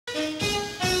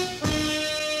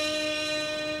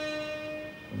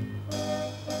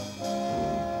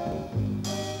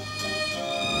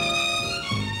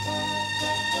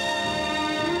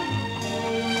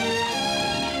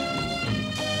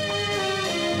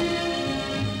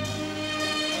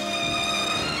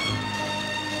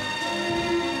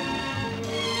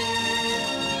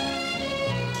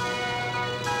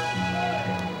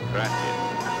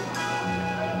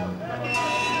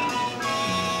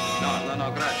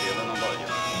Io non voglio.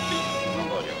 Non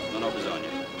voglio, non ho bisogno.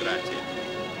 Grazie.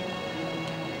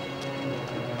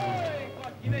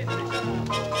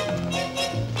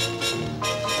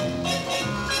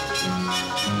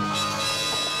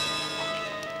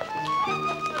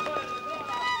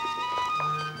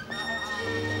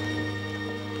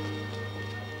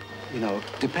 You know,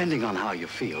 depending on how you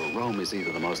feel, Rome is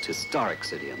either the most historic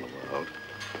city in the world,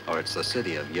 or it's the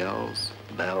city of yells,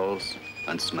 bells,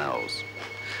 and smells,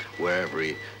 where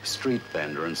every street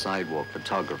vendor and sidewalk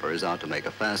photographer is out to make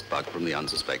a fast buck from the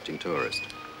unsuspecting tourist.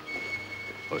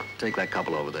 Well, take that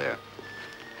couple over there.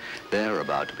 They're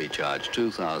about to be charged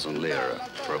 2,000 lira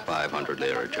for a 500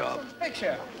 lira job.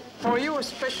 Picture. For you, a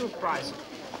special price.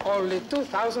 Only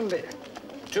 2,000 lira.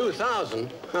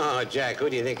 2,000? Oh, Jack, who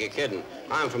do you think you're kidding?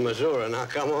 I'm from Missouri, now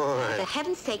come on. For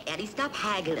heaven's sake, Eddie, stop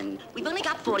haggling. We've only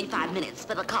got 45 minutes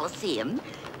for the Coliseum.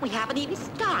 We haven't even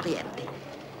started.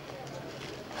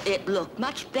 It looked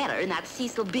much better in that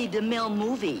Cecil B. DeMille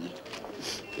movie.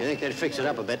 You think they'd fix it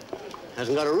up a bit?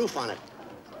 Hasn't got a roof on it.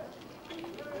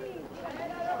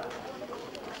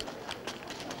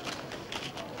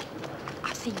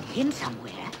 I've seen him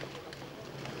somewhere.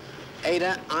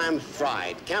 Ada, I'm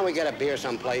fried. Can't we get a beer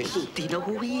someplace? Do you know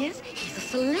who he is? He's a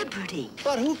celebrity.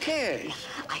 But who cares?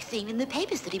 I seen in the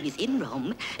papers that he was in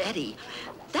Rome. Eddie,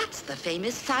 that's the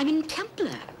famous Simon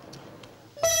Templar.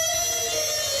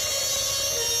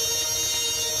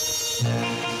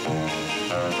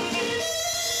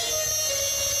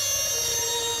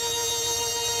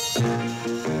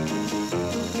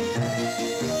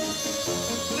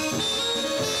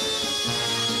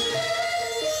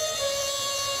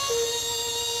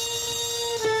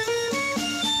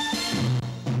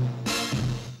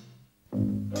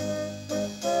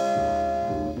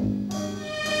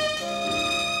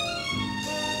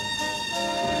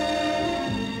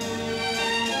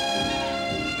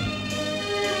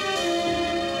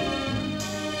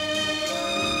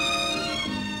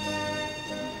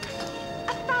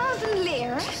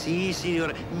 Sì,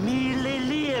 signore, 1000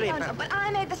 lire. No, but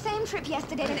I made the same trip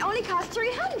yesterday and it only cost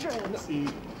 300.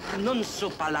 Non so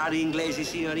parlare inglese,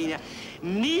 signorina.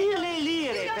 1000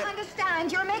 lire. You don't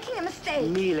understand. You're making a mistake.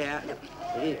 1000,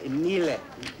 1000.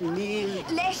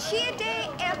 Le chiede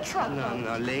è troppo.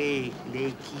 No, lei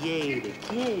chiede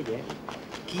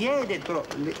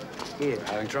troppo.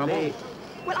 Having trouble?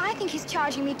 Well, I think he's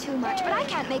charging me too much, but I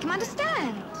can't make him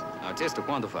understand. Artista,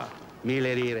 quanto fa?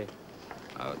 1000 lire.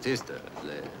 Artista,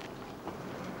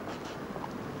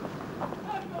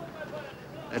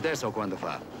 Adesso quanto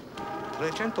fa?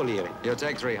 300 lire. You'll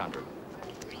take 300.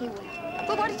 He will.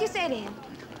 But what did you say to him?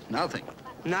 Nothing.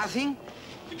 Nothing?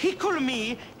 He called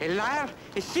me a liar,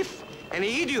 a thief, and an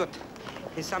idiot.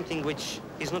 It's something which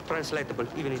is not translatable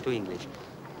even into English.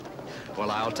 Well,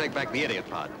 I'll take back the idiot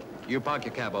part. You park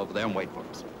your cab over there and wait for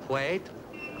us. Wait?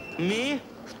 Me?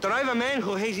 Drive a man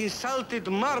who has insulted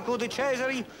Marco de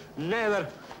Cesare? Never.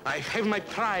 I have my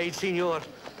pride, signor.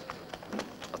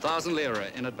 1,000 lira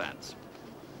in advance.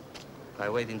 I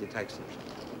wait in the taxi.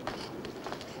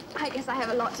 I guess I have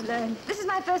a lot to learn. This is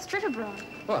my first trip abroad.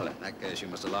 Well, in that case, you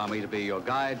must allow me to be your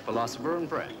guide, philosopher, and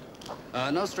friend.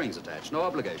 No strings attached, no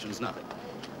obligations, nothing.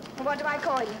 What do I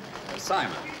call you?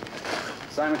 Simon.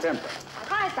 Simon Templar.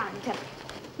 Hi, Simon Templar.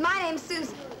 My name's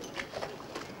Suzan.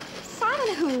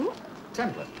 Simon who?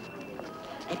 Templar.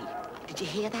 Eddie, did you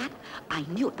hear that? I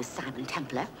knew it was Simon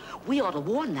Templar. We ought to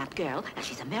warn that girl. Now,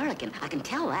 she's American. I can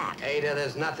tell that. Ada,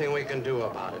 there's nothing we can do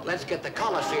about it. Let's get the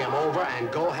Coliseum over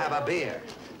and go have a beer.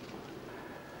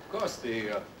 Of course,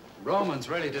 the Romans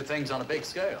really did things on a big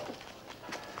scale.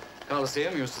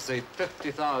 Colosseum used to seat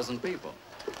 50,000 people.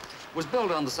 It was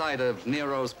built on the site of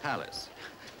Nero's palace.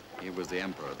 He was the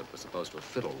emperor that was supposed to have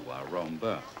fiddled while Rome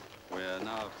burned. We're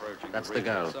now approaching That's the the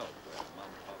region girl. itself,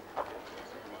 where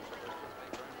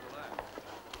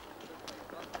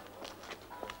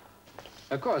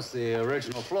Of course, the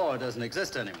original floor doesn't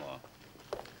exist anymore.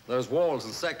 Those walls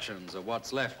and sections are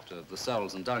what's left of the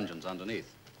cells and dungeons underneath,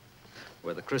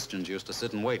 where the Christians used to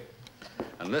sit and wait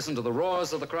and listen to the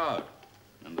roars of the crowd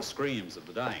and the screams of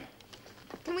the dying.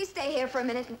 Can we stay here for a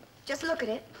minute and just look at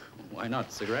it? Why not?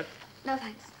 Cigarette? No,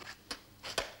 thanks.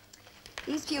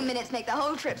 These few minutes make the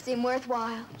whole trip seem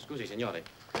worthwhile. Scusi, signore.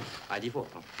 Hai di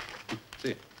fuoco?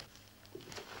 Sì.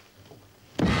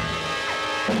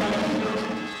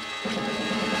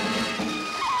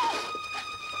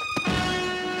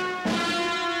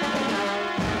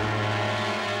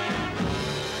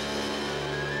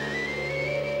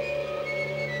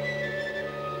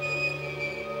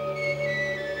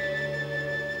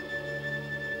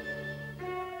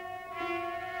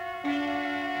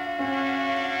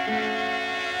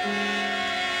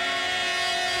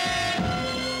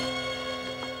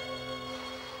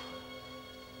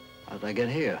 did I get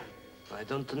here? I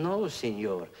don't know,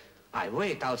 senor. I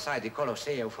wait outside the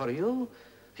Colosseum for you.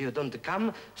 You don't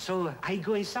come, so I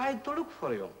go inside to look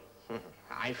for you.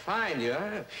 I find you,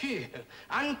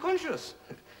 unconscious.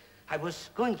 I was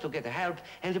going to get help,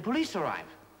 and the police arrived.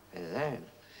 And then...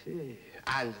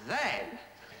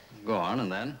 Go on,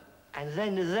 and then? And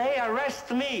then they arrest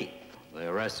me. They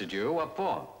arrested you? What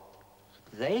for?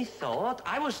 They thought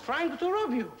I was trying to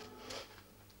rob you.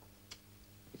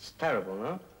 It's terrible,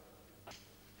 no?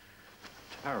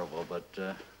 Terrible,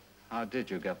 but how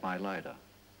did you get my lighter?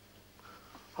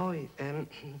 Oh,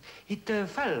 it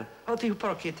fell out of your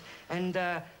pocket, and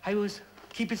I was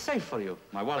keep it safe for you.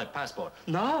 My wallet, passport.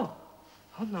 No.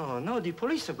 Oh, no, the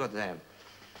police have got them.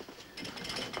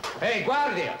 Hey,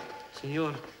 Guardia!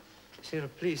 Senor,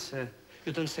 please,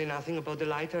 you don't say nothing about the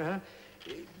lighter, huh?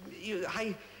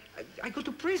 I go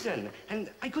to prison, and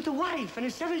I got a wife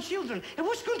and 7 children, and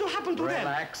what's going to happen to them?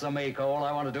 Relax, amico. All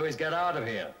I want to do is get out of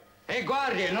here. Hey,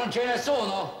 Guardia, non ce ne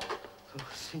sono. Oh,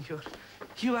 senor,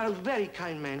 you are a very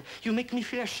kind man. You make me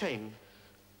feel ashamed.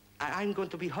 I'm going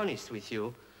to be honest with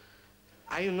you.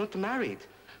 I am not married.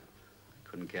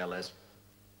 Couldn't care less.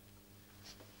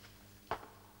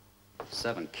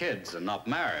 7 kids and not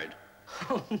married.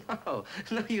 Oh,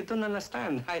 no, you don't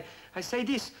understand. I say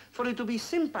this for you to be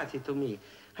sympathy to me.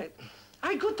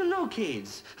 I got no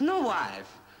kids, no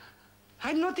wife.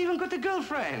 I've not even got a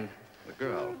girlfriend. The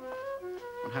girl?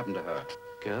 What happened to her?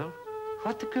 Girl?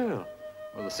 What the girl?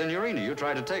 Well, the signorina. You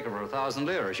tried to take her for 1,000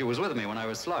 lira. She was with me when I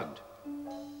was slugged.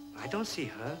 I don't see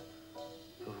her.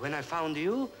 When I found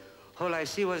you, all I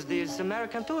see was this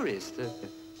American tourist.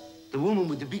 The woman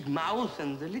with the big mouth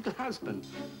and the little husband.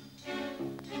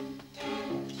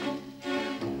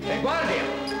 Hey, Guardia!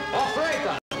 Off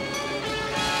later!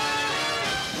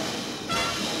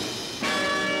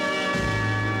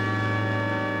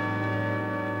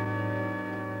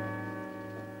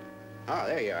 Oh,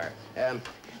 there you are.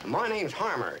 My name's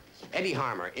Harmer, Eddie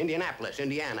Harmer, Indianapolis,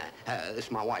 Indiana. This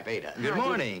is my wife, Ada. Good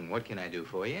morning. What can I do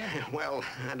for you? Well,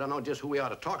 I don't know just who we ought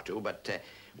to talk to, but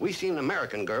we seen an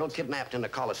American girl kidnapped in the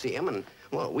Coliseum, and,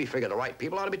 well, we figure the right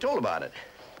people ought to be told about it.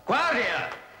 Guardia!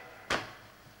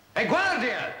 Hey,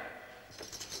 Guardia!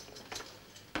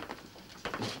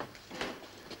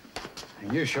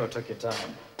 You sure took your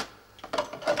time.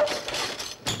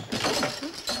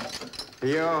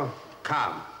 You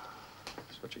come.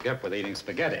 That's what you get with eating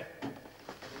spaghetti.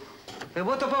 Hey,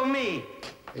 what about me?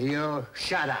 You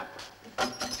shut up.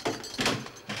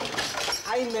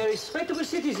 I'm a respectable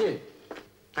citizen.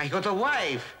 I got a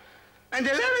wife and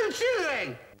 11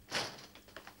 children.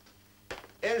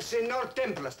 Il signor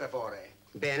Templar sta fuori.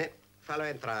 Bene, fallo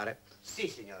entrare. Sì,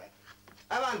 signore.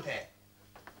 Avante.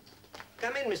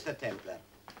 Come in, Mr. Templar.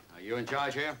 Are you in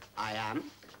charge here? I am.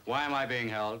 Why am I being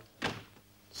held?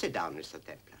 Sit down, Mr.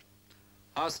 Templar.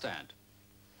 I'll stand.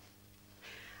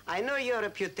 I know your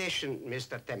reputation,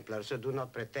 Mr. Templar, so do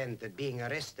not pretend that being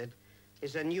arrested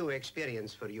is a new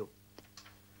experience for you.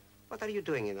 What are you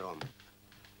doing in Rome?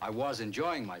 I was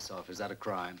enjoying myself. Is that a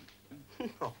crime?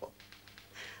 No.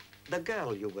 The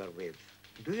girl you were with,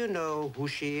 do you know who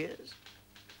she is?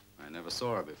 I never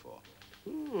saw her before.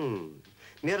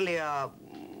 Merely a,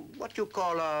 what you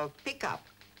call a pickup.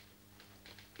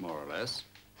 More or less.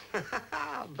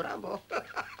 Bravo.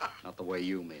 Not the way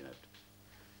you mean it.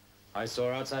 I saw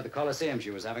her outside the Coliseum. She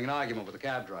was having an argument with the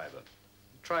cab driver.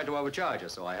 Tried to overcharge her,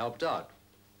 so I helped out.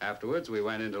 Afterwards, we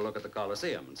went in to look at the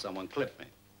Coliseum, and someone clipped me.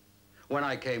 When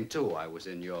I came to, I was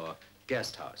in your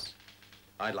guest house.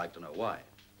 I'd like to know why.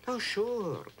 Oh,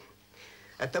 sure.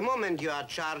 At the moment, you are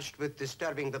charged with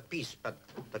disturbing the peace, but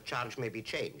the charge may be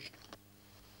changed.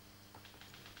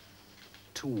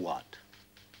 To what?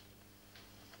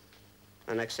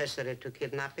 An accessory to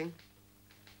kidnapping?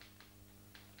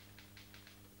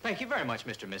 Thank you very much,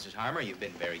 Mr. and Mrs. Harmer. You've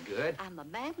been very good. And the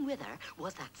man with her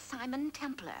was that Simon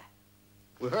Templar.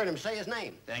 We heard him say his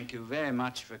name. Thank you very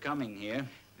much for coming here.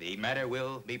 The matter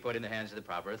will be put in the hands of the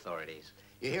proper authorities.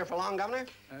 You here for long, Governor?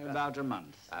 About a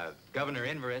month. Governor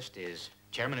Inverest is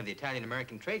chairman of the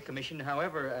Italian-American Trade Commission.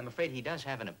 However, I'm afraid he does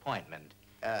have an appointment.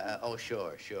 Oh,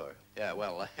 sure. Yeah,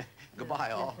 well,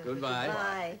 goodbye, all. Goodbye.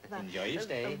 Bye. Enjoy your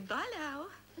stay. Bye now.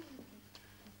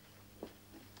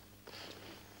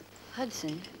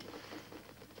 Hudson,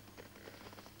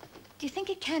 do you think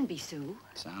it can be Sue?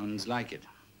 Sounds like it.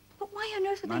 But why on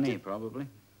earth would Money, they do... probably.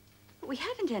 We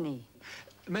haven't any.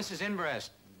 Mrs. Inverest,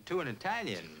 to an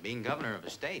Italian, being governor of a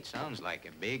state sounds like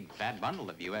a big, fat bundle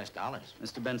of U.S. dollars.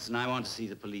 Mr. Benson, I want to see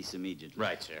the police immediately.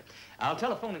 Right, sir. I'll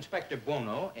telephone Inspector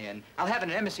Buono, and I'll have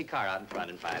an embassy car out in front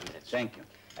in 5 minutes. Thank you.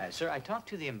 Sir, I talked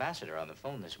to the ambassador on the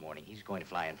phone this morning. He's going to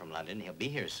fly in from London. He'll be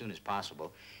here as soon as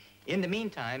possible. In the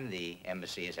meantime, the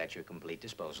embassy is at your complete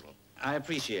disposal. I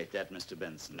appreciate that, Mr.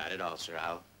 Benson. Not at all, sir.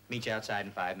 I'll meet you outside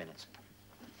in 5 minutes.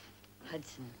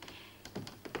 Hudson,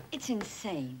 it's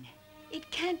insane. It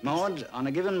can't be... Maud, on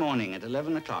a given morning at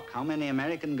 11 o'clock, how many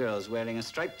American girls wearing a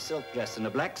striped silk dress and a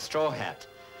black straw hat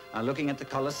are looking at the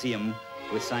Colosseum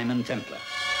with Simon Templar?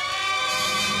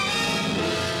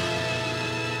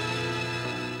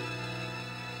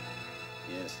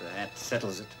 Yes, the hat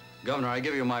settles it. Governor, I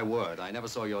give you my word. I never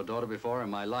saw your daughter before in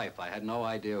my life. I had no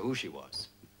idea who she was.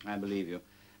 I believe you.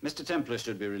 Mr. Templar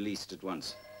should be released at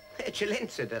once.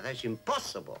 Excellenza, that is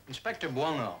impossible. Inspector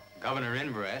Buono, Governor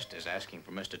Inverest is asking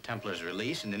for Mr. Templar's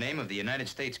release in the name of the United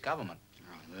States government.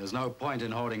 There's no point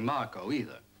in holding Marco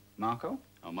either. Marco?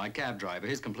 Oh, my cab driver,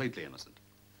 he's completely innocent.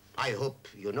 I hope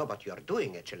you know what you're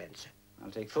doing, Excellenza.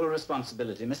 I'll take full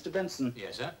responsibility. Mr. Benson.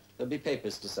 Yes, sir? There'll be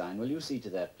papers to sign. Will you see to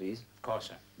that, please? Of course,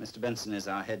 sir. Mr. Benson is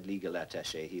our head legal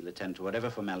attaché. He'll attend to whatever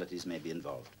formalities may be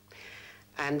involved.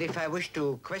 And if I wish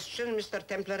to question Mr.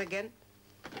 Templar again?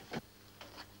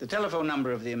 The telephone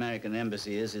number of the American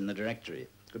embassy is in the directory.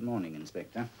 Good morning,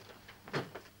 Inspector.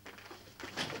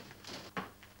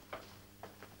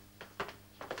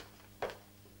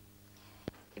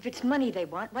 If it's money they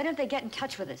want, why don't they get in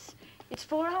touch with us? It's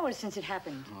 4 hours since it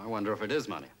happened. I wonder if it is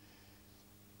money.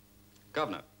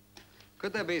 Governor,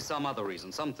 could there be some other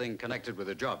reason, something connected with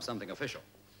the job, something official?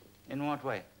 In what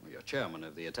way? Well, you're chairman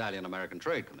of the Italian-American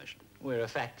Trade Commission. We're a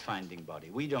fact-finding body.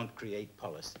 We don't create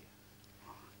policy.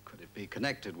 Could it be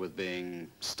connected with being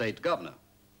state governor?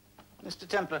 Mr.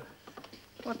 Templar,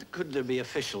 what could there be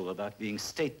official about being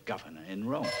state governor in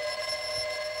Rome?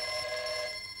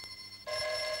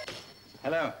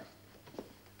 Hello.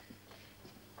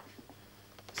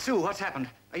 Sue, what's happened?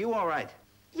 Are you all right?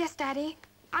 Yes, Daddy.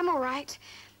 I'm all right.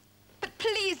 But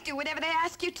please do whatever they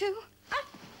ask you to.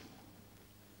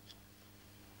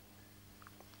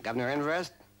 Governor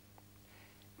Inverest,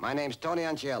 my name's Tony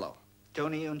Anciello.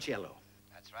 Tony Unciello.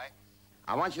 That's right.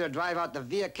 I want you to drive out the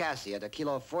Via Cassia to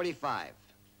Kilo 45,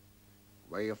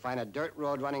 where you'll find a dirt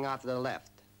road running off to the left.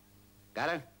 Got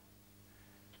it?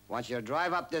 I want you to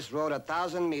drive up this road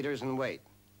 1,000 meters and wait.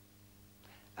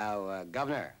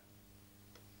 Governor,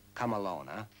 come alone,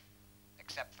 huh?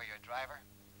 Except for your driver?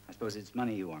 I suppose it's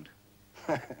money you want.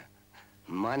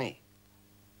 Money?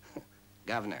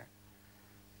 Governor,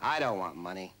 I don't want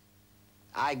money.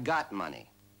 I got money.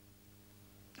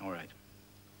 All right.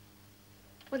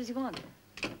 What does he want?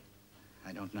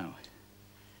 I don't know.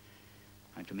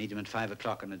 I'm to meet him at 5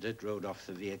 o'clock on a dirt road off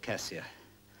the Via Cassia.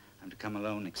 I'm to come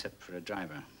alone except for a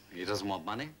driver. He doesn't want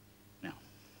money? No.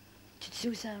 Did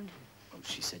Sue sound? Oh,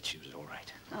 she said she was all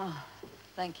right. Oh,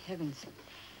 thank heavens.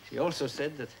 She also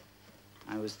said that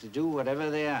I was to do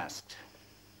whatever they asked.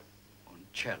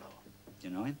 Cello. You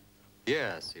know him?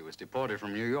 Yes, he was deported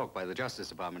from New York by the Justice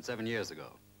Department 7 years ago.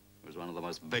 He was one of the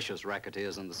most vicious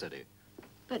racketeers in the city.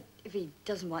 But if he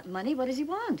doesn't want money, what does he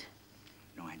want?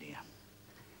 No idea.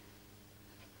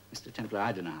 Mr. Templar,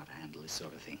 I don't know how to handle this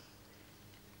sort of thing.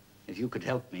 If you could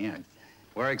help me, I'd...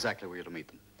 Where exactly were you to meet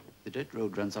them? The dirt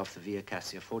road runs off the Via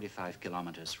Cassia 45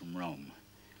 kilometers from Rome.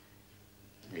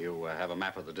 You have a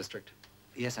map of the district?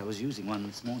 Yes, I was using one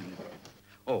this morning.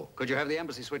 Oh, could you have the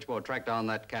embassy switchboard track down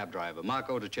that cab driver,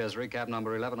 Marco de Cesare, cab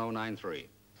number 11093?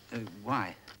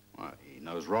 Why? Well, he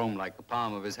knows Rome like the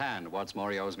palm of his hand. What's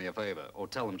more, he owes me a favor. Oh,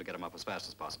 tell him to get him up as fast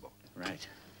as possible. Right.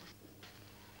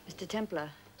 Mr. Templar,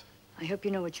 I hope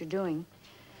you know what you're doing.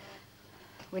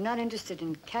 We're not interested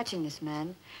in catching this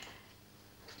man.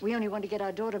 We only want to get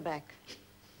our daughter back.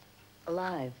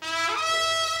 Alive.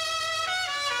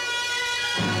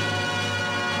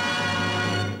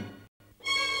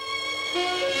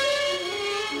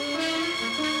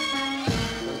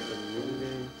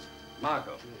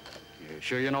 Marco, you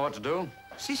sure you know what to do?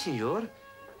 Si, signor.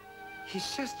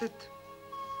 It's just that...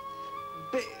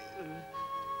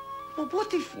 But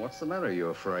what if... What's the matter? Are you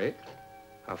afraid?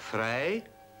 Afraid?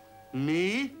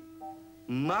 Me?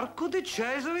 Marco de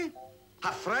Cesare?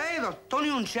 Afraid of Tony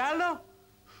Unciello?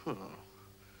 Oh,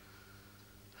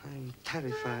 I'm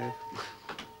terrified.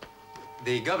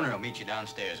 The governor will meet you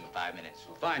downstairs in 5 minutes.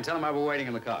 Well, fine, tell him I will waiting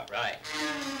in the car. Right.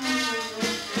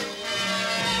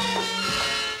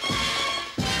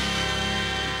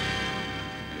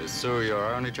 Is Sue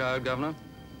your only child, Governor?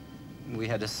 We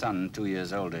had a son 2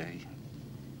 years older.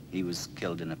 He was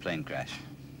killed in a plane crash.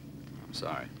 I'm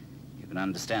sorry. You can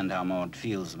understand how Maud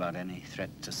feels about any threat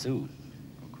to Sue.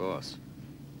 Of course.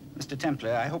 Mr.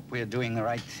 Templar, I hope we're doing the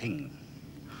right thing.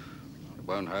 It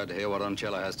won't hurt to hear what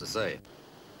Unciello has to say.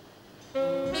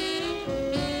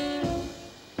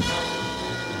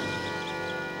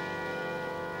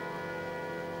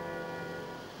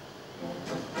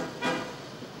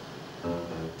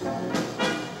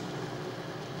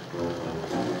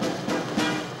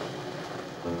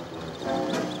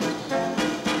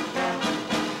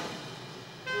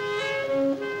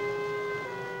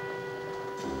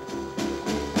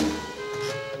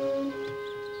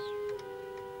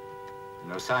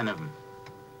 sign of him.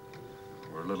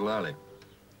 We're a little early.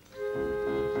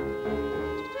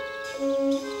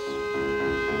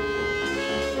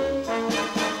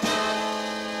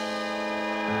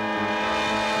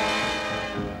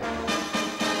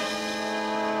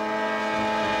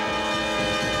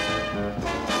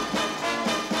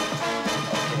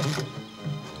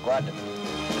 Guarda.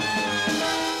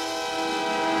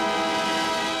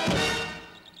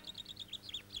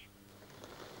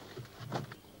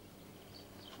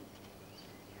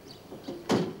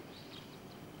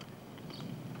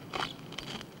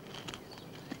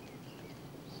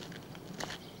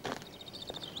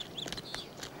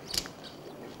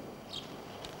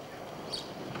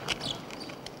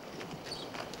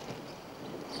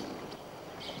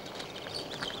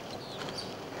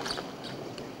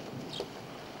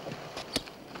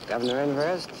 Governor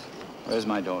Inverst? Where's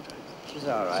my daughter? She's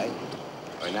all right.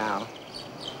 For now.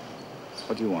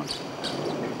 What do you want?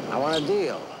 I want a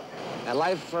deal. A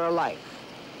life for a life.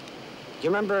 Do you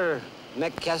remember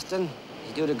Mick Keston?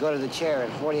 He's due to go to the chair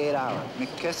in 48 hours.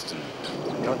 Mick Keston?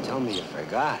 Don't tell me you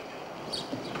forgot.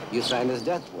 You signed his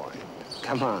death warrant.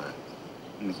 Come on.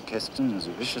 Mick Keston is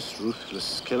a vicious,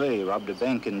 ruthless killer. He robbed a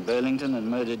bank in Burlington and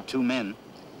murdered 2 men.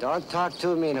 Don't talk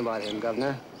too mean about him,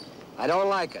 Governor. I don't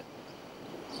like it.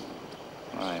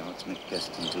 Why? What's Mick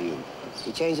Keston to you?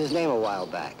 He changed his name a while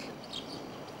back.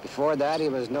 Before that, he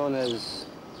was known as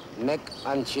Mick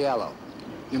Unciello.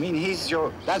 You mean he's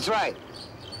your... That's right.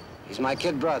 He's my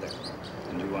kid brother.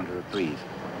 And you want a reprieve?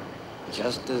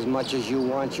 Just as much as you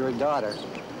want your daughter.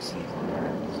 I see.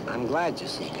 I'm glad you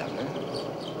see, Governor.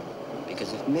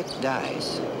 Because if Mick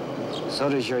dies, so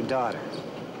does your daughter.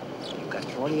 You've got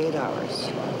 48 hours.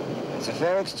 It's a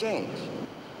fair exchange.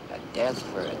 A death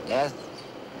for a death.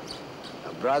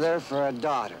 A brother for a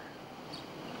daughter.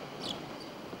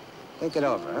 Think it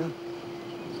over, huh?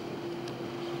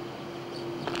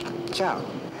 Ciao.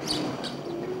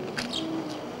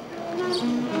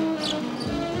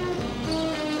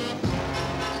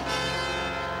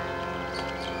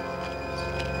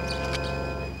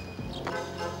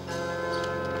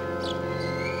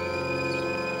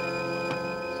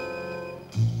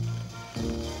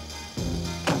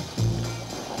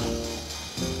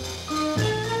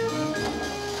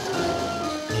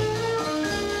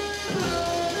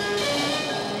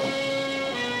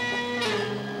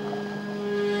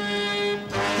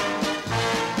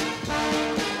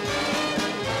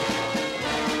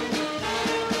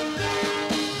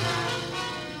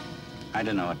 I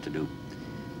don't know what to do.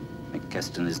 Mick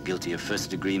Keston is guilty of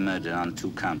first-degree murder on 2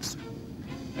 counts.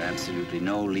 There are absolutely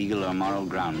no legal or moral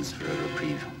grounds for a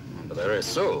reprieve. But there is,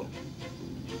 Sue.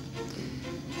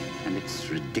 And it's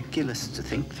ridiculous to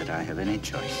think that I have any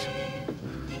choice.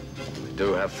 We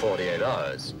do have 48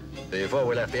 hours. Before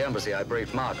we left the embassy, I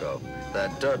briefed Marco.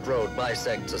 That dirt road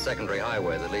bisects a secondary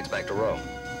highway that leads back to Rome.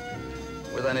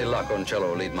 With any luck,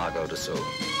 Unciello will lead Marco to Sue.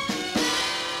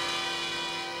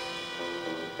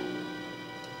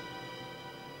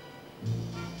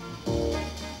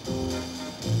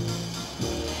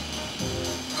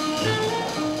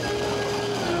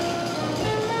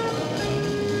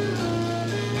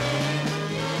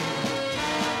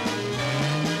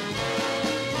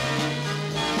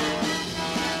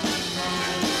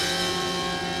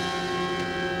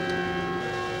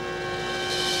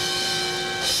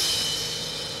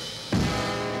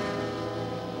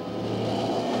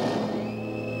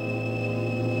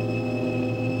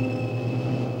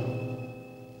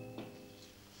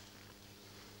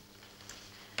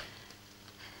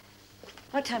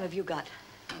 What time have you got?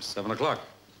 7 o'clock.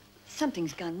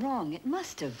 Something's gone wrong. It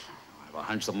must have. I have a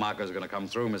hunch the markers are going to come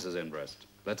through, Mrs. Inbrest.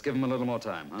 Let's give them a little more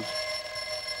time, huh?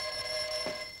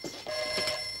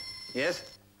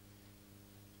 Yes?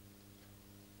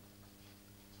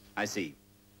 I see.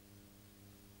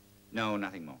 No,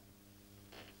 nothing more.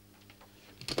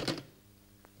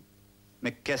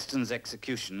 Mick Keston's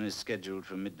execution is scheduled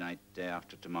for midnight day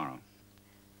after tomorrow.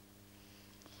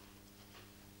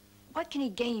 What can he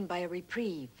gain by a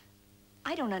reprieve?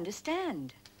 I don't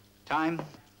understand. Time.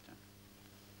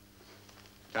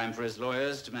 Time for his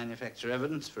lawyers to manufacture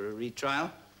evidence for a retrial.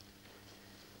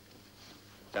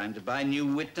 Time to buy new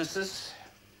witnesses.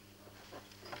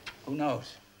 Who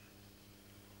knows?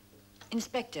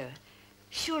 Inspector,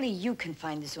 surely you can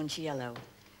find this Unciello.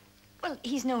 Well,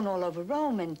 he's known all over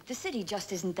Rome, and the city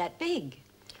just isn't that big.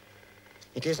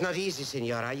 It is not easy,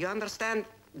 Signora. You understand?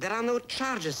 There are no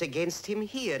charges against him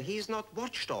here. He is not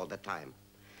watched all the time.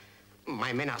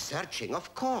 My men are searching,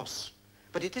 of course.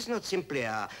 But it is not simply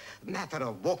a matter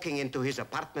of walking into his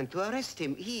apartment to arrest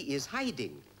him. He is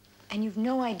hiding. And you've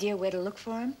no idea where to look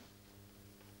for him?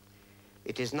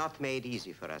 It is not made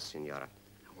easy for us, Signora.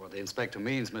 What the inspector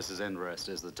means, Mrs. Inverest,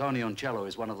 is that Tony Uncello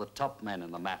is one of the top men in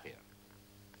the mafia.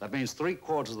 That means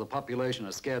 3/4 of the population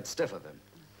are scared stiff of him.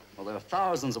 Well, there are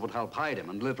thousands that would help hide him,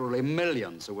 and literally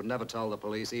millions who would never tell the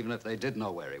police, even if they did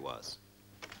know where he was.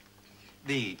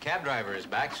 The cab driver is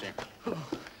back, sir.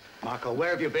 Marco, where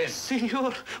have you been?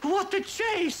 Senor, what a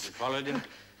chase! You followed him?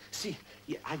 See,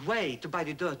 yeah, I wait by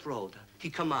the dirt road. He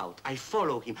come out. I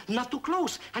follow him. Not too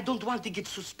close. I don't want to get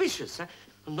suspicious.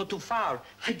 Not too far.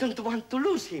 I don't want to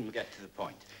lose him. Get to the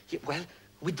point. Yeah, well,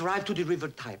 we drive to the River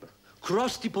Tiber,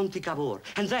 cross the Ponte Cavour,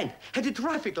 and then at the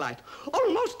traffic light,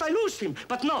 almost I lose him,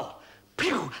 but no.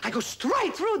 Pew! I go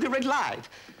straight through the red light.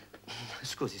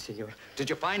 Scusi, senor. Did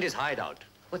you find his hideout?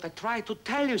 What I tried to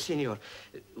tell you, senor.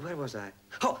 Where was I?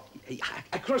 Oh,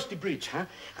 I crossed the bridge, huh?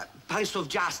 Palace of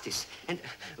Justice, and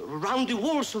round the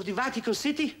walls of the Vatican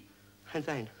City, and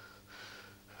then...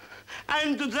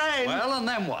 Well, and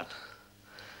then what?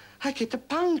 I get a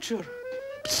puncture.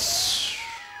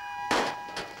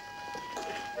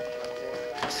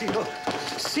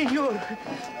 Senor,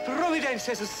 Providence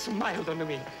has smiled on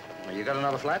me. Well, you got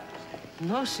another flat?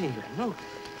 No, senor, no.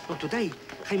 No, today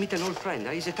I meet an old friend.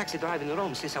 He's a taxi driver in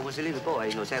Rome since I was a little boy.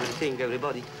 He knows everything,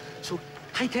 everybody. So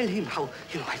I tell him how,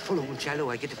 I follow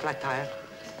Uncello, I get a flat tire.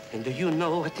 And do you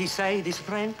know what he say, this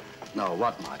friend? No,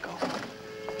 what, Marco?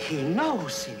 He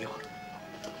knows, senor.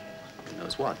 He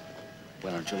knows what?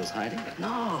 Where Uncello's hiding?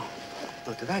 No,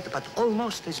 not that, but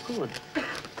almost as good.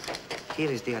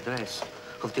 Here is the address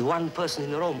of the one person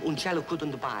in Rome Uncello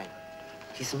couldn't buy.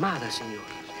 His mother, senor.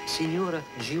 Signora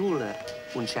Giulia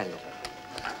Uncello.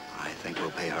 I think we'll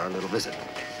pay her a little visit.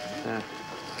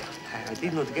 I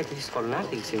did not get this for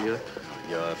nothing, senor.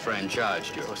 Your friend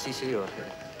charged you. Oh, si, senor.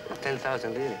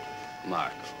 10,000 lire.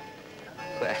 Marco.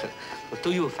 Well,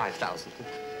 to you, 5,000.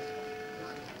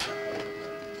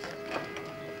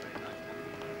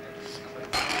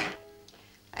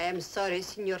 I am sorry,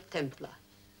 Signor Templar,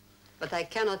 but I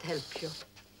cannot help you.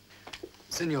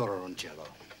 Signora Uncello,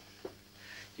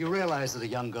 you realize that a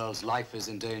young girl's life is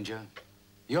in danger?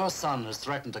 Your son has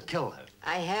threatened to kill her.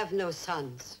 I have no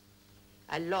sons.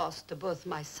 I lost both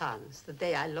my sons the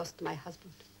day I lost my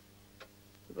husband.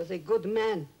 He was a good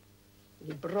man.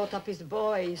 He brought up his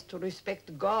boys to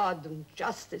respect God and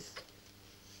justice.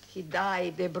 He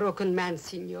died a broken man,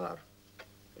 Signor,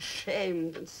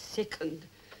 ashamed and sickened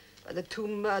by the two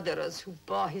murderers who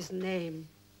bore his name.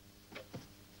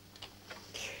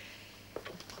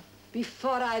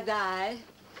 Before I die,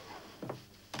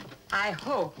 I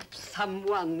hope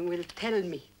someone will tell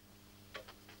me.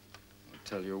 I'll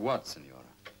tell you what, Signora?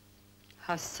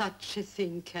 How such a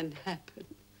thing can happen.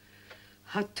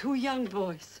 How two young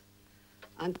boys,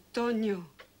 Antonio,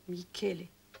 Michele,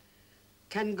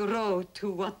 can grow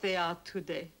to what they are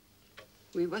today.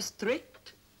 We were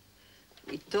strict.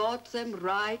 We taught them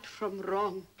right from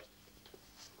wrong.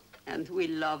 And we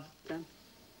loved them.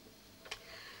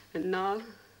 And now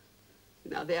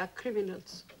they are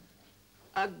criminals.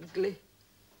 Ugly,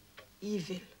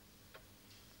 evil,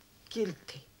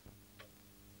 guilty.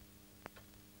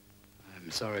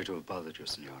 I'm sorry to have bothered you,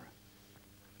 Signora.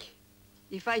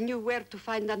 If I knew where to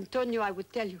find Antonio, I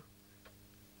would tell you.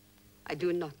 I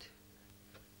do not.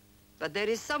 But there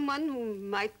is someone who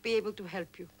might be able to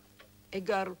help you. A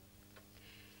girl.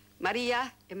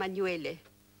 Maria Emanuele.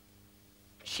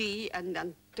 She and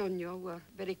Antonio were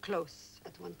very close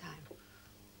at one time.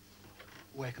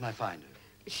 Where can I find her?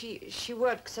 She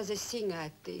works as a singer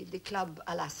at the club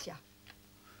Alasia.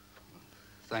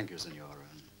 Thank you, Signora.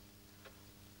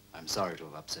 I'm sorry to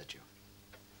have upset you.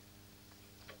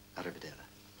 Arrivederci.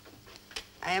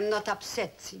 I am not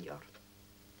upset, Signor.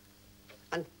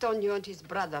 Antonio and his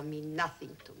brother mean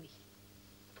nothing to me.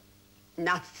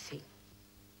 Nothing.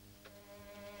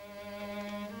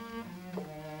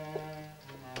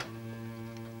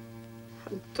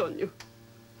 Antonio.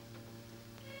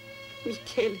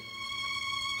 Michele.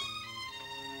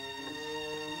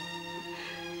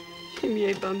 I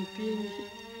miei bambini.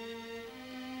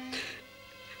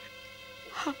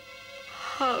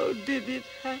 How did it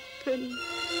happen?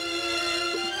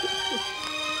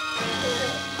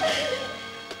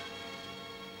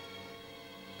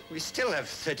 We still have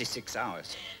 36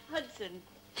 hours. Hudson,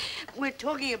 we're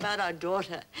talking about our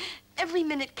daughter. Every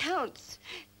minute counts.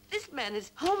 This man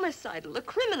is homicidal, a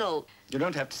criminal. You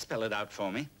don't have to spell it out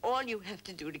for me. All you have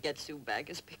to do to get Sue back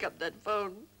is pick up that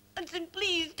phone. Hudson,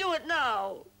 please do it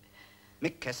now.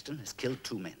 Mick Keston has killed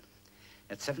 2 men.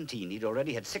 At 17, he'd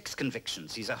already had 6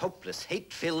 convictions. He's a hopeless,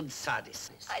 hate-filled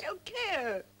sadist. I don't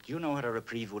care. Do you know what a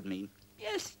reprieve would mean?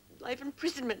 Yes, life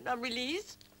imprisonment, not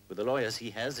release. With the lawyers he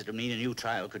has, it'll mean a new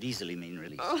trial could easily mean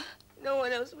release. Oh, no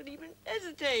one else would even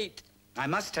hesitate. I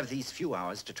must have these few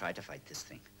hours to try to fight this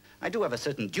thing. I do have a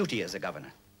certain duty as a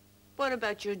governor. What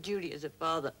about your duty as a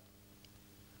father?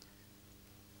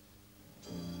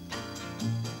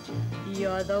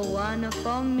 You're the one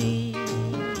for me.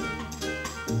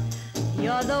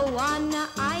 You're the one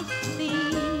I see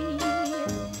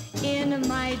in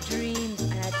my dreams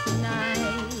at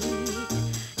night.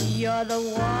 You're the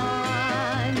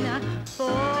one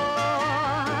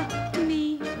for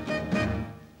me.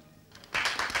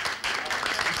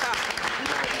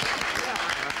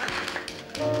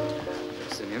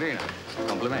 Signorina,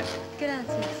 complimenti.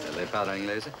 Gracias. Le parla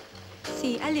inglese?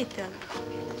 Sì, a little.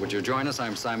 Would you join us?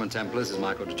 I'm Simon Temple. This is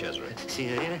Marco de Cesare.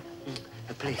 Signorina,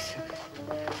 please.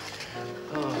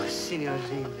 Oh,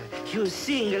 Signorina, you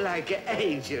sing like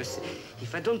angels.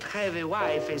 If I don't have a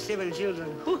wife and 7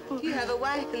 children... You have a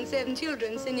wife and 7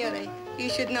 children, Signore. You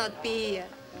should not be here.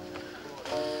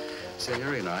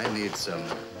 Signorina, I need some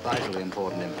vitally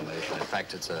important information. In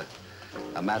fact, it's a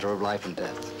matter of life and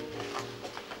death.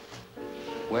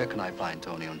 Where can I find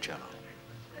Tony Uncello?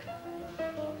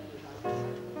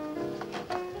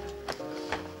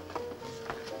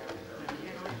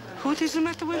 What is the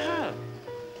matter with her?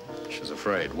 She's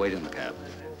afraid. Wait in the cab.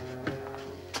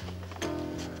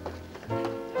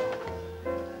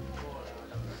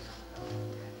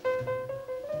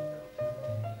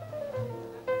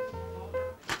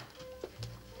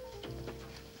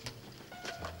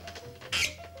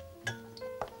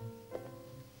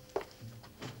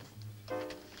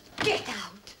 Get out.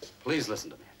 Please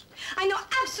listen to me. I know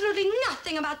absolutely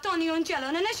nothing about Tony Uncello,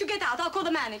 and unless you get out, I'll call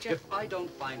the manager. If I don't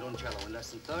find Uncello in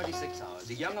less than 36 hours,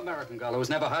 a young American girl who's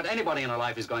never hurt anybody in her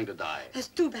life is going to die. That's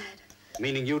too bad.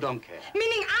 Meaning you don't care.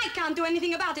 Meaning I can't do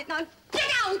anything about it. Now, get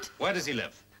out! Where does he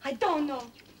live? I don't know.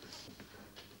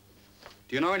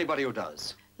 Do you know anybody who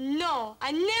does? No,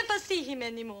 I never see him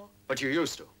anymore. But you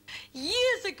used to.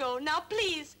 Years ago. Now,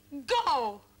 please,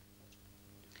 go!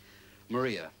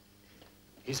 Maria,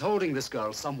 he's holding this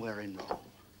girl somewhere in Rome.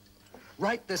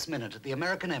 Right this minute at the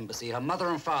American embassy, her mother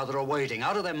and father are waiting,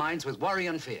 out of their minds with worry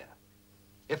and fear.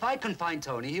 If I can find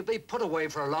Tony, he'll be put away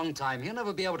for a long time. He'll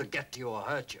never be able to get to you or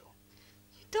hurt you.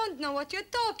 You don't know what you're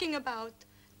talking about.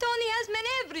 Tony has men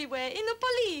everywhere, in the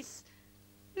police.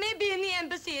 Maybe in the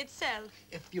embassy itself.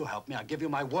 If you help me, I'll give you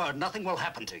my word, nothing will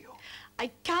happen to you. I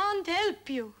can't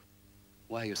help you.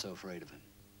 Why are you so afraid of him?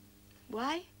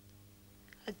 Why?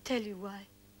 I'll tell you why.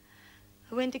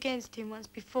 I went against him once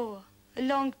before, a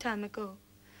long time ago.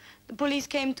 The police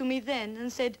came to me then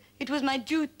and said it was my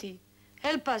duty.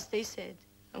 Help us, they said,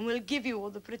 and we'll give you all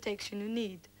the protection you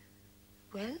need.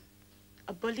 Well,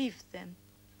 I believed them.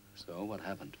 So, what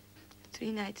happened?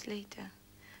 3 nights later,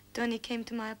 Tony came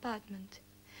to my apartment.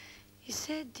 He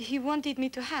said he wanted me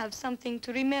to have something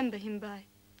to remember him by.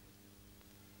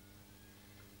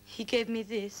 He gave me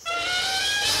this.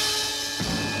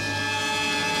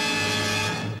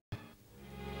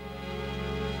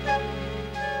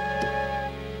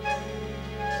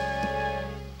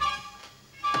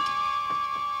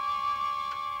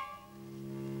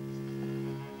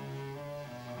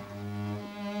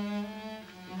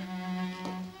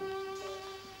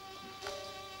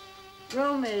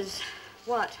 Rome is,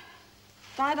 what,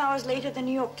 5 hours later than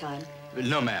New York time?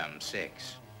 No, ma'am,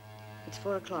 6. It's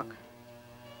 4 o'clock.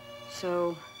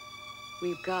 So,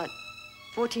 we've got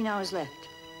 14 hours left.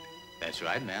 That's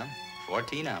right, ma'am.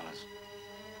 14 hours.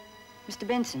 Mr.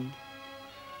 Benson,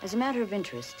 as a matter of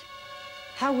interest,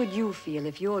 how would you feel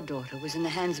if your daughter was in the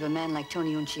hands of a man like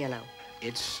Tony Uncello?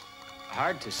 It's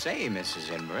hard to say, Mrs.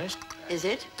 Inverst. Is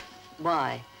it?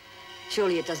 Why?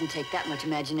 Surely it doesn't take that much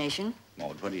imagination.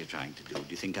 Maud, what are you trying to do? Do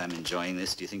you think I'm enjoying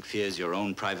this? Do you think fear's your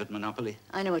own private monopoly?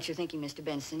 I know what you're thinking, Mr.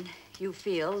 Benson. You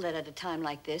feel that at a time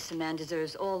like this, a man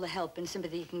deserves all the help and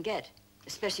sympathy he can get,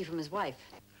 especially from his wife.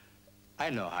 I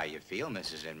know how you feel,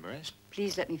 Mrs. Inverst.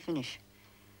 Please let me finish.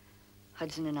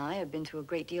 Hudson and I have been through a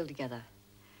great deal together.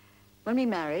 When we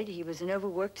married, he was an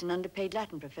overworked and underpaid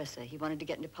Latin professor. He wanted to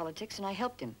get into politics, and I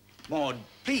helped him. Maud,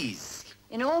 please.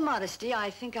 In all modesty, I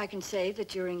think I can say that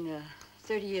during the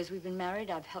 30 years we've been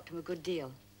married, I've helped him a good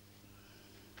deal.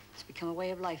 It's become a way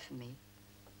of life for me.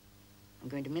 I'm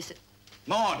going to miss it.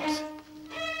 Maud!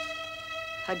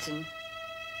 Hudson,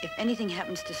 if anything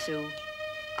happens to Sue,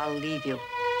 I'll leave you.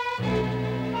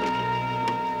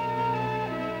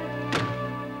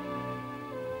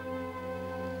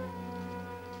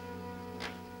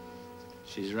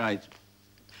 She's right.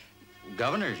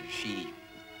 Governor,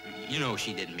 you know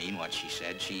she didn't mean what she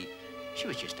said. She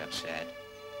was just upset.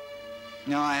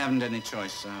 No, I haven't any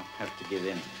choice. I'll have to give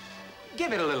in.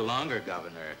 Give it a little longer,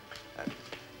 Governor.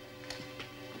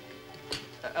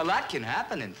 A lot can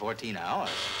happen in 14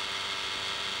 hours.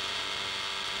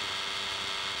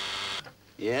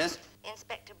 Yes?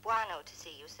 Inspector Buono to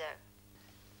see you, sir.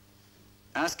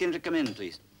 Ask him to come in,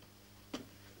 please.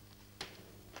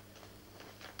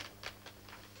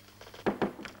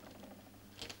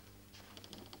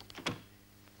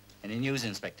 Any news,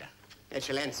 Inspector?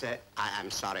 Excellenza, I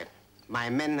am sorry. My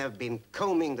men have been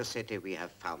combing the city. We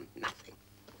have found nothing.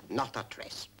 Not a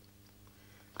trace.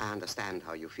 I understand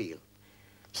how you feel.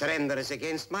 Surrender is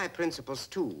against my principles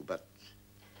too, but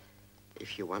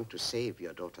if you want to save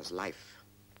your daughter's life,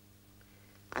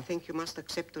 I think you must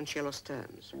accept Uncello's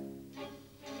terms.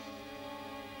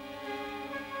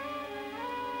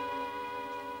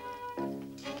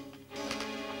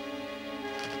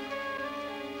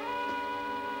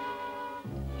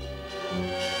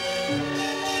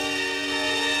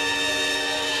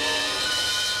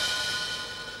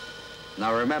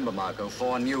 Now remember, Marco,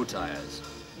 4 new tires.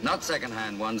 Not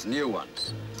second-hand ones, new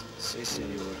ones. Si,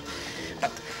 senor.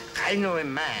 But I know a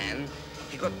man,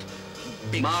 he got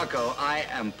big... Marco, I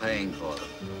am paying for them.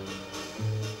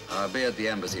 I'll be at the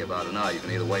embassy about an hour. You can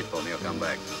either wait for me or come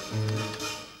back.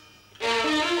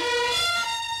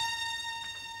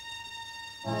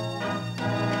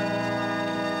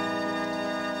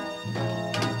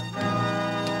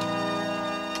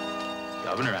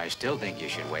 Governor, I still think you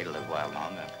should wait a little while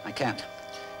longer. I can't.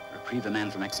 Reprieve a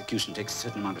man from execution takes a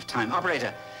certain amount of time.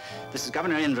 Operator, this is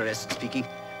Governor Inverest speaking.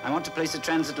 I want to place a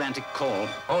transatlantic call.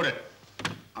 Hold it.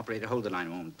 Operator, hold the line a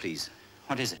moment, please.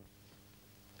 What is it?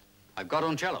 I've got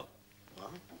Uncello.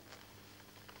 What?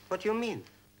 What do you mean?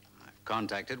 I've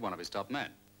contacted one of his top men.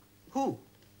 Who?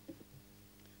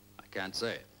 I can't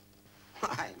say it.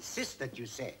 I insist that you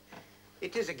say.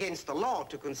 It is against the law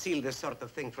to conceal this sort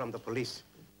of thing from the police.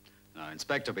 Now,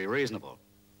 Inspector, be reasonable.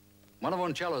 One of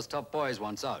Uncello's top boys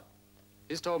wants out.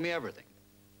 He's told me everything.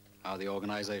 How the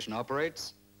organization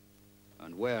operates,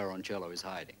 and where Uncello is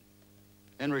hiding.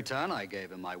 In return, I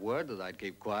gave him my word that I'd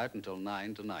keep quiet until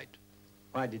 9 tonight.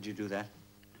 Why did you do that?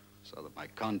 So that my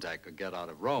contact could get out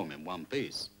of Rome in one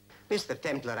piece. Mr.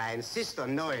 Templar, I insist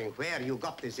on knowing where you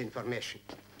got this information.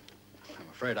 I'm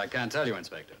afraid I can't tell you,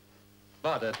 Inspector.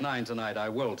 But at 9 tonight, I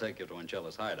will take you to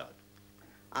Uncello's hideout.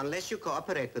 Unless you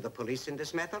cooperate with the police in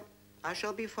this matter, I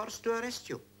shall be forced to arrest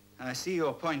you. I see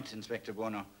your point, Inspector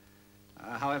Buono.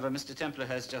 However, Mr. Templar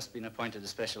has just been appointed a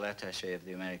special attaché of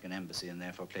the American Embassy and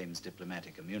therefore claims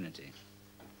diplomatic immunity.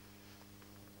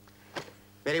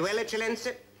 Very well,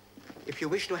 Excellency. If you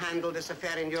wish to handle this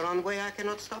affair in your own way, I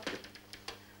cannot stop you.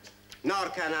 Nor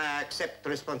can I accept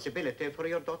responsibility for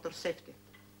your daughter's safety.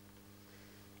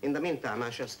 In the meantime,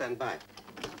 I shall stand by.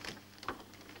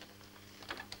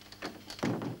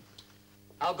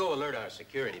 I'll go alert our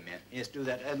security men. Yes, do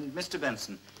that. And Mr.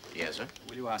 Benson. Yes, sir?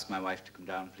 Will you ask my wife to come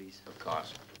down, please? Of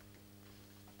course.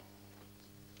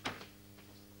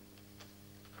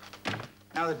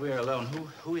 Now that we're alone,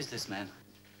 who is this man?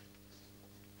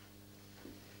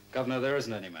 Governor, there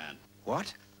isn't any man.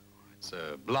 What? It's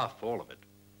a bluff, all of it.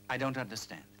 I don't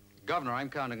understand. Governor, I'm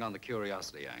counting on the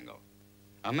curiosity angle.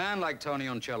 A man like Tony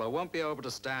Uncello won't be able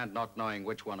to stand not knowing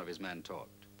which one of his men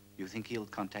talked. You think he'll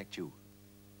contact you?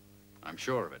 I'm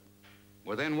sure of it.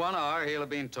 Within 1 hour, he'll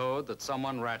have been told that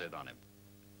someone ratted on him.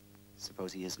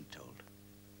 Suppose he isn't told.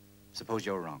 Suppose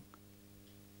you're wrong.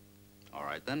 All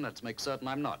right, then, let's make certain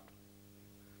I'm not.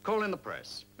 Call in the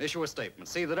press, issue a statement,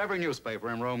 see that every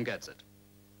newspaper in Rome gets it.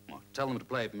 Well, tell them to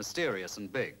play it mysterious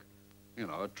and big. You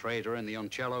know, a traitor in the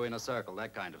Uncello inner circle,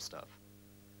 that kind of stuff.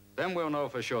 Then we'll know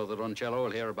for sure that Uncello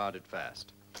will hear about it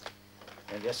fast.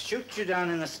 They'll just shoot you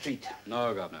down in the street.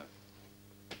 No, Governor.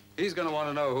 He's going to want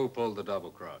to know who pulled the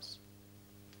double cross.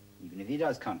 Even if he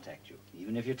does contact you,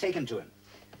 even if you're taken to him,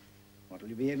 what will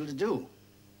you be able to do?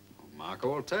 Well,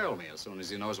 Marco will tell me as soon as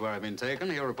he knows where I've been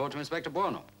taken. He'll report to Inspector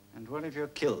Buono. And what if you're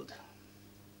killed?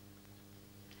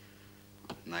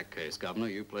 In that case, Governor,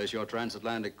 you place your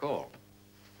transatlantic call.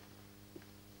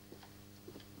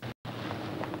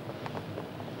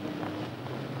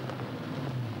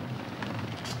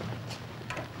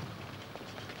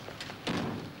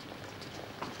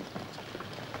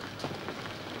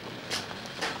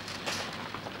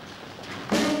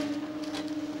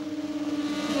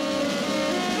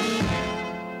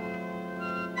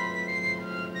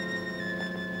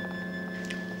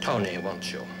 Tony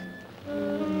wants you.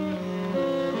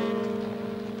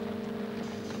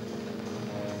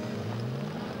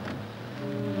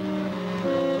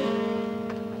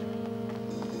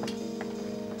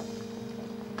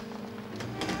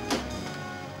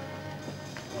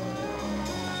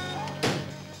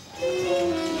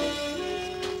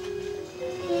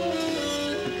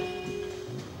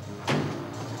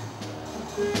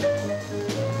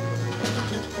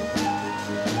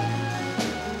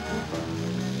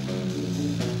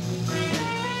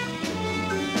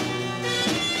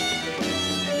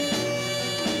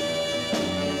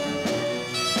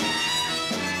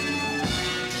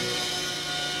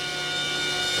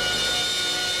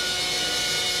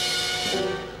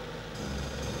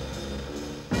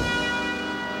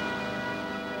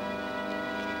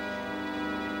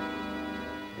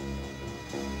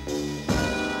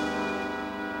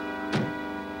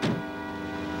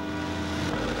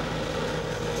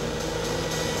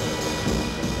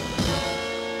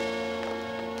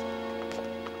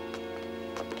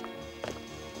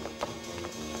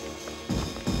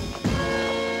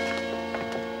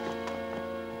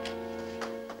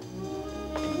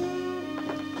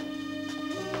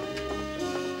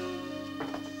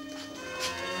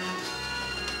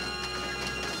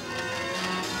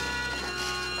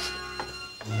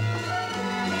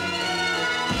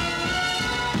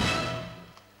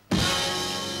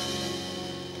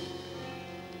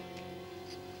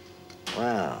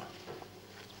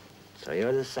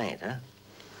 you're the saint,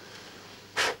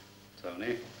 huh?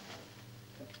 Tony?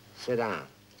 Sit down.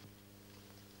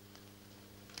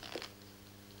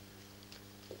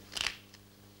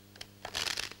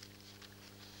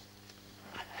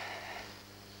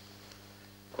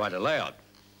 Quite a layout,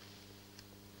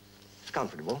 It's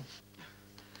comfortable.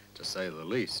 to say the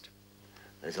least.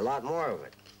 There's a lot more of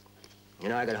it. You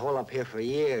know, I could hole up here for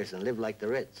years and live like the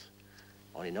Ritz.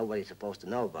 Only nobody's supposed to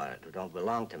know about it. It don't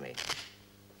belong to me.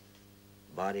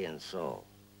 Body and soul.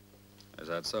 Is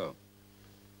that so?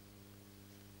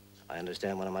 I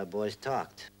understand one of my boys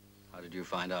talked. How did you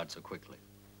find out so quickly?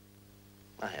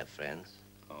 I have friends.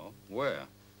 Oh, where?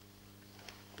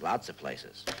 Lots of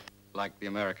places. Like the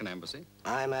American Embassy?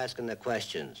 I'm asking the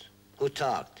questions. Who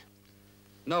talked?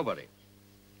 Nobody.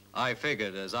 I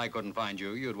figured as I couldn't find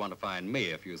you, you'd want to find me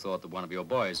if you thought that one of your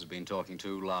boys had been talking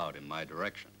too loud in my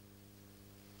direction.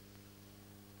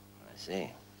 I see.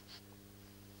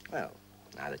 Well,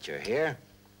 now that you're here,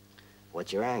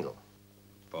 what's your angle?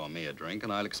 Pour me a drink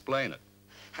and I'll explain it.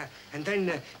 And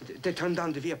then they turned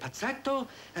down the Via Pazzetto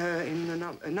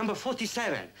in number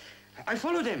 47. I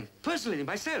followed them personally,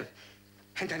 myself.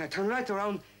 And then I turned right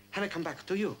around and I come back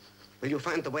to you. Will you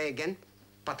find the way again?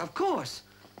 But of course.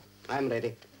 I'm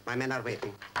ready. My men are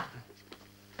waiting.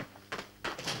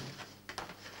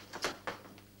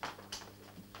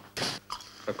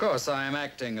 Of course, I am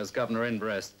acting as Governor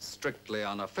Inbrest's strictly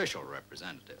unofficial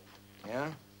representative.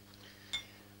 Yeah?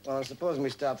 Well, supposing we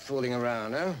stop fooling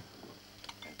around, huh?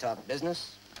 And talk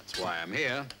business? That's why I'm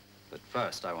here. But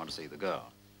first, I want to see the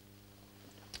girl.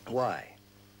 Why?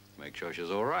 Make sure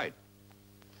she's all right.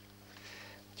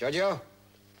 Giorgio,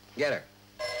 get her.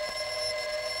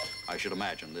 I should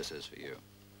imagine this is for you.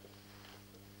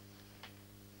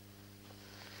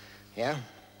 Yeah?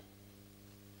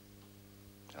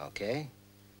 Okay.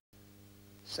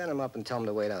 Send him up and tell him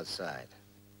to wait outside.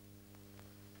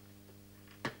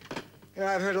 You know,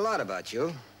 I've heard a lot about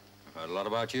you. I've heard a lot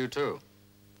about you, too.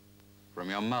 From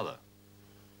your mother.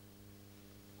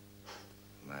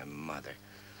 My mother.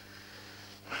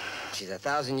 She's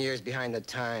 1,000 years behind the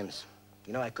times.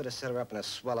 You know, I could have set her up in a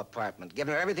swell apartment,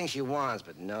 given her everything she wants,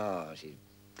 but no, she's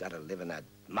got to live in that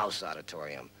mouse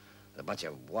auditorium with a bunch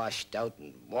of washed out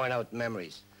and worn out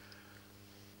memories.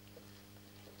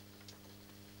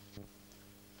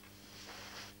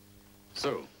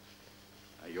 Sue,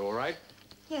 are you all right?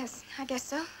 Yes, I guess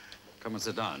so. Come and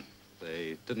sit down.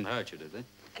 They didn't hurt you, did they?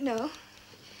 No.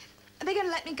 Are they gonna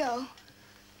let me go?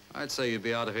 I'd say you'd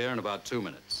be out of here in about 2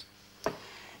 minutes.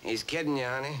 He's kidding you,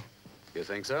 honey. You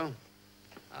think so?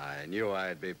 I knew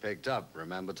I'd be picked up.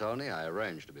 Remember, Tony? I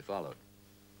arranged to be followed.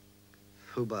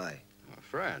 Who by? A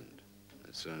friend.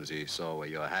 As soon as he saw where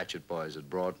your hatchet boys had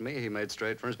brought me, he made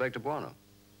straight for Inspector Buono.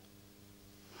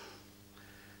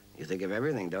 You think of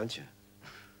everything, don't you?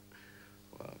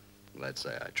 Well, let's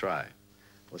say I try.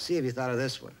 Well, see if you thought of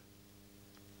this one.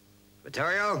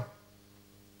 Vittorio,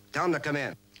 tell him to come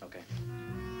in. Okay.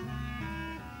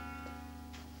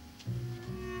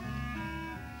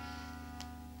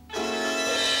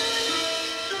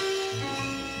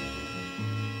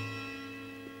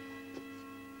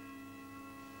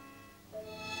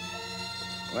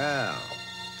 Well,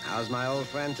 how's my old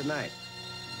friend tonight?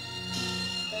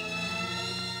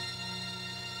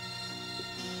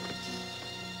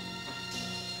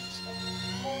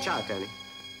 Ciao, Tony.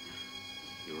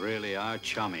 You really are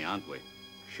chummy, aren't we?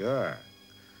 Sure.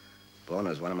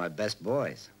 Buono's one of my best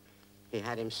boys. He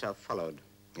had himself followed.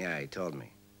 Yeah, he told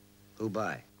me. Who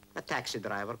by? A taxi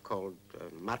driver called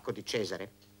Marco Di Cesare.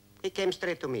 He came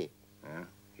straight to me. Yeah?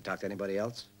 He talked to anybody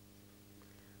else?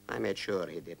 I made sure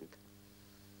he didn't.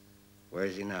 Where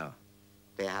is he now?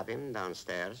 They have him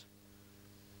downstairs.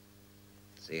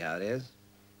 See how it is?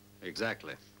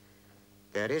 Exactly.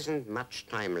 There isn't much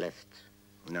time left.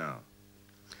 No.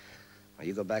 Well,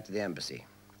 you go back to the embassy.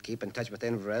 Keep in touch with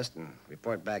Inverest and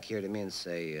report back here to me in,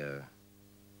 say,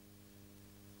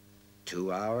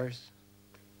 2 hours?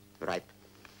 Right.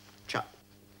 Ciao.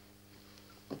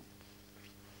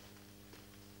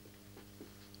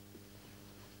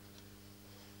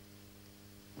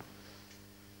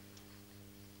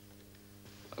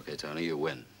 Okay, Tony, you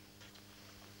win.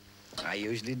 I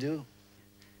usually do.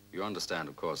 You understand,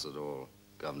 of course, that all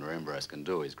Governor Inverest can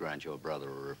do is grant your brother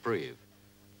a reprieve.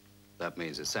 That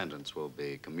means his sentence will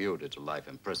be commuted to life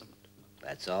imprisonment.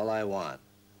 That's all I want.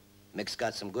 Mick's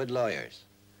got some good lawyers.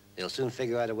 They'll soon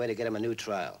figure out a way to get him a new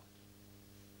trial.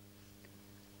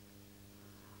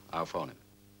 I'll phone him.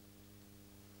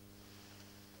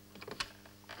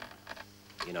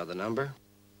 You know the number?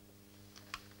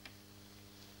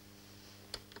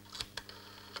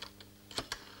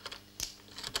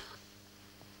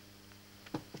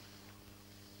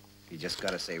 just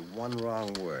gotta say one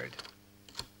wrong word.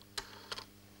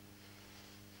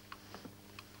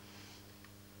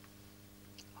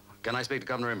 Can I speak to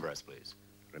Governor Imbres, please?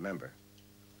 Remember,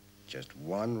 just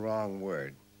one wrong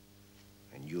word,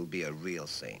 and you'll be a real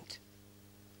saint.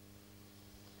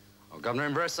 Oh, Governor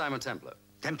Imbres, Simon Templar.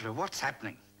 Templar, what's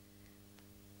happening?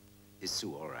 Is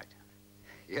Sue all right?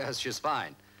 Yes, she's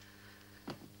fine.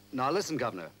 Now, listen,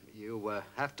 Governor, you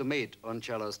have to meet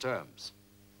Uncello's terms.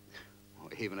 Well,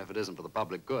 even if it isn't for the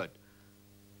public good.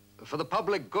 For the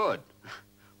public good.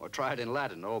 Or try it in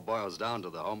Latin, it all boils down to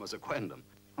the homo sequendum.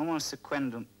 Homo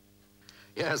sequendum?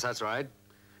 Yes, that's right.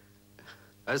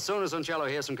 As soon as Uncello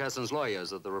hears from Keston's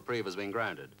lawyers that the reprieve has been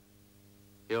granted,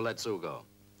 he'll let Sue go.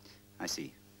 I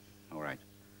see. All right.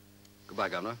 Goodbye,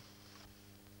 Governor.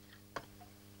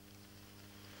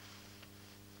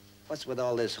 What's with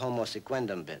all this homo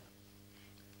sequendum bit?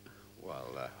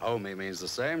 Well, homie means the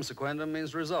same, sequendum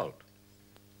means result.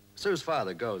 Sue's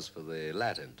father goes for the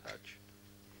Latin touch.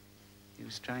 He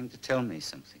was trying to tell me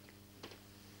something.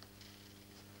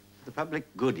 The public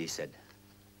good, he said.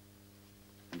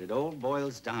 And it all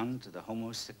boils down to the homo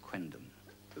sequendum.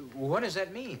 What does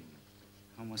that mean?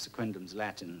 Homo sequendum's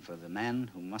Latin for the man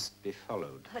who must be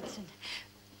followed. Hudson,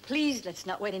 please, let's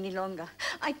not wait any longer.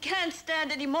 I can't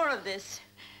stand any more of this.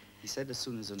 He said as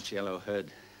soon as Uncello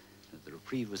heard that the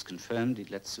reprieve was confirmed,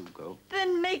 he'd let Sue go.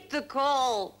 Then make the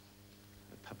call.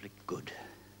 The public good.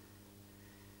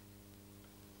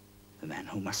 The man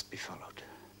who must be followed.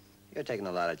 You're taking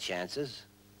a lot of chances.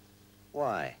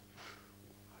 Why?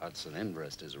 Hudson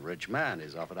Invest is a rich man.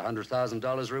 He's offered a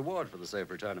 $100,000 reward for the safe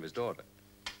return of his daughter.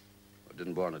 Well,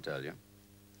 didn't Warner tell you?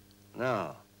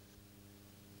 No.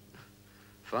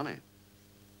 Funny.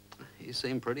 He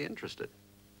seemed pretty interested.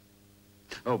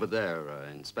 Oh, but their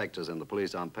inspectors and the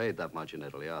police aren't paid that much in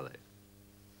Italy, are they?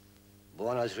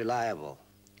 Buono's reliable.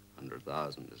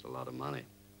 100,000 is a lot of money.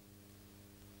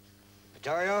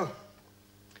 Vittorio,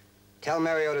 tell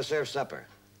Mario to serve supper.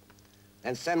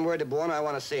 Then send word to Buono I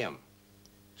want to see him.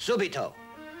 Subito.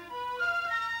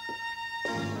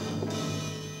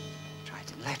 Try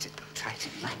it in Latin. Try it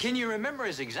in Latin. Can you remember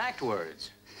his exact words?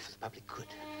 For the public good.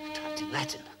 Try it in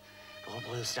Latin. It all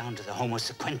boils down to the homo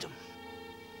sequendum.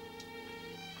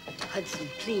 Hudson,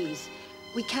 please.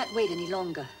 We can't wait any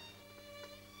longer.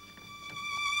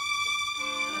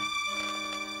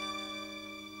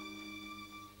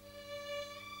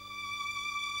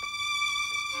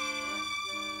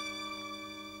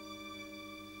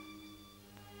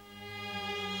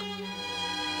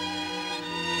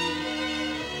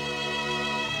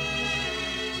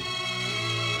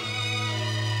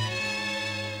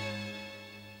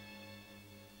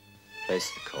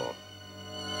 Place the call.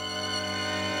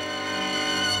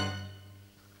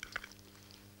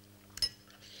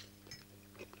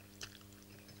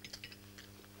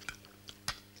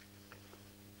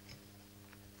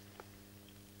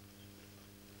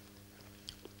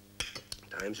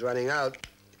 Time's running out.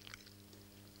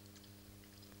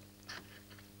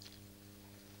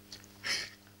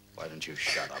 Why don't you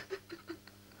shut up?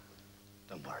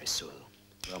 Don't worry, Sue.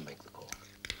 We'll make the call.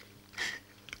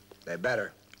 They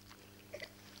better.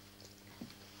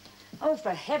 Oh,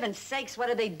 for heaven's sakes, what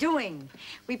are they doing?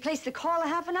 We placed the call a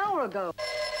half an hour ago.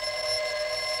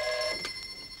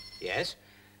 Yes?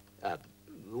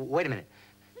 Wait a minute.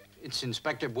 It's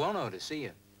Inspector Buono to see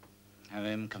you. Have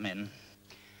him come in.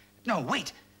 No,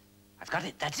 wait! I've got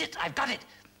it. That's it. I've got it.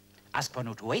 Ask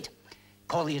Buono to wait.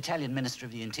 Call the Italian Minister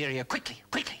of the Interior. Quickly,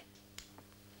 quickly.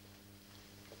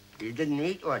 You didn't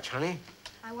eat much, honey?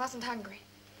 I wasn't hungry.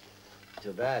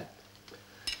 Too bad.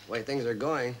 The way things are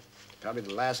going, probably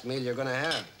the last meal you're gonna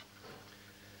have.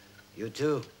 You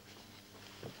too.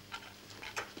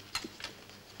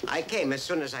 I came as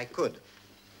soon as I could.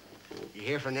 You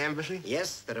hear from the embassy?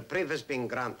 Yes, the reprieve has been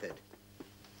granted.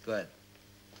 Good.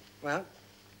 Well,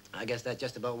 I guess that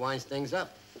just about winds things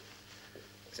up.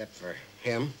 Except for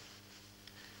him.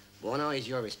 Buono is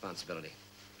your responsibility.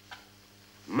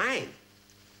 Mine?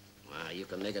 Well, you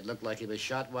can make it look like he was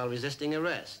shot while resisting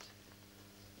arrest.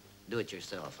 Do it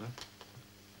yourself, huh?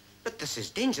 But this is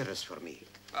dangerous for me.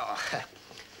 Oh,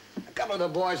 a couple of the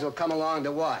boys will come along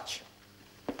to watch.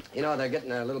 You know, they're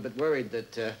getting a little bit worried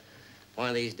that one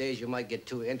of these days you might get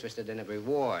too interested in a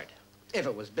reward, if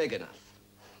it was big enough.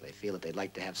 They feel that they'd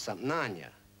like to have something on you.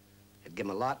 It'd give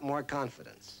them a lot more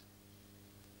confidence.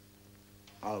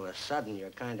 All of a sudden,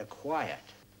 you're kind of quiet.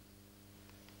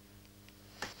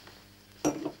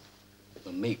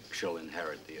 The meek shall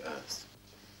inherit the earth.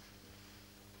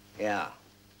 Yeah.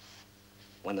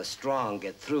 When the strong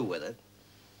get through with it.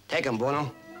 Take 'em,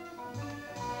 Buono.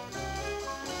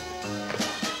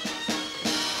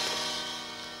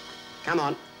 Come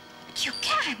on. You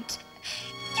can't.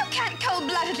 You can't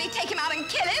cold-bloodedly take him out and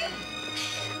kill him.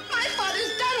 My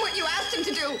father's done what you asked him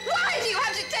to do. Why do you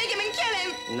have to take him and kill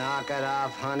him? Knock it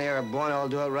off, honey, or Bueno will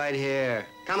do it right here.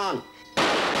 Come on.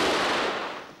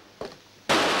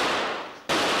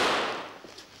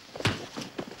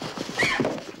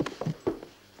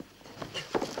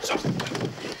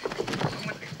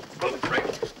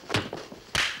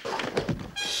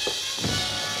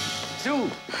 Sue!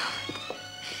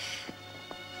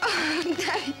 Oh,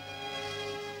 Daddy.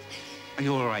 Are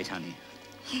you all right, honey?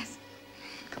 Yes.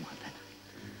 Come on, then.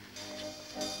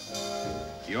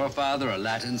 Your father a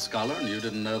Latin scholar, and you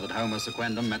didn't know that Homo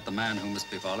sequendum meant the man who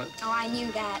must be followed? Oh, I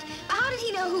knew that. But how did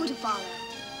he know who to follow?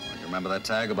 Well, you remember that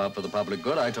tag about for the public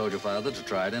good? I told your father to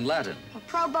try it in Latin. Well,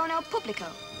 pro bono publico.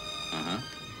 Uh-huh.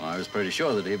 Well, I was pretty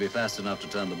sure that he'd be fast enough to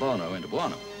turn the bono into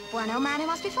buono. Bueno, man who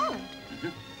must be followed. Mm-hmm.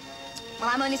 Well,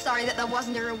 I'm only sorry that there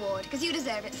wasn't a reward, because you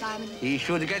deserve it, Simon. He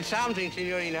should get something,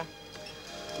 Signorina.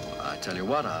 Well, I tell you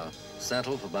what, I'll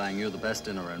settle for buying you the best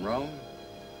dinner in Rome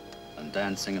and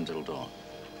dancing until dawn.